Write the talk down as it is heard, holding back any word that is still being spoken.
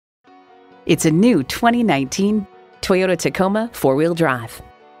It's a new 2019 Toyota Tacoma 4-wheel drive.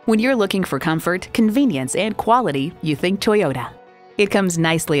 When you're looking for comfort, convenience, and quality, you think Toyota. It comes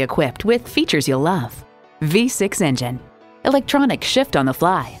nicely equipped with features you'll love: V6 engine, electronic shift on the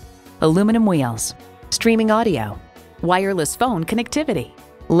fly, aluminum wheels, streaming audio, wireless phone connectivity,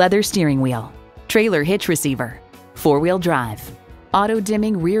 leather steering wheel, trailer hitch receiver, 4-wheel drive,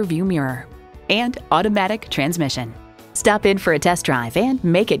 auto-dimming rear view mirror, and automatic transmission. Stop in for a test drive and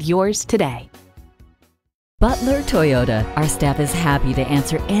make it yours today. Butler Toyota. Our staff is happy to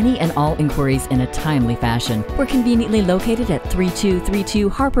answer any and all inquiries in a timely fashion. We're conveniently located at 3232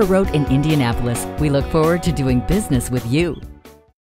 Harper Road in Indianapolis. We look forward to doing business with you.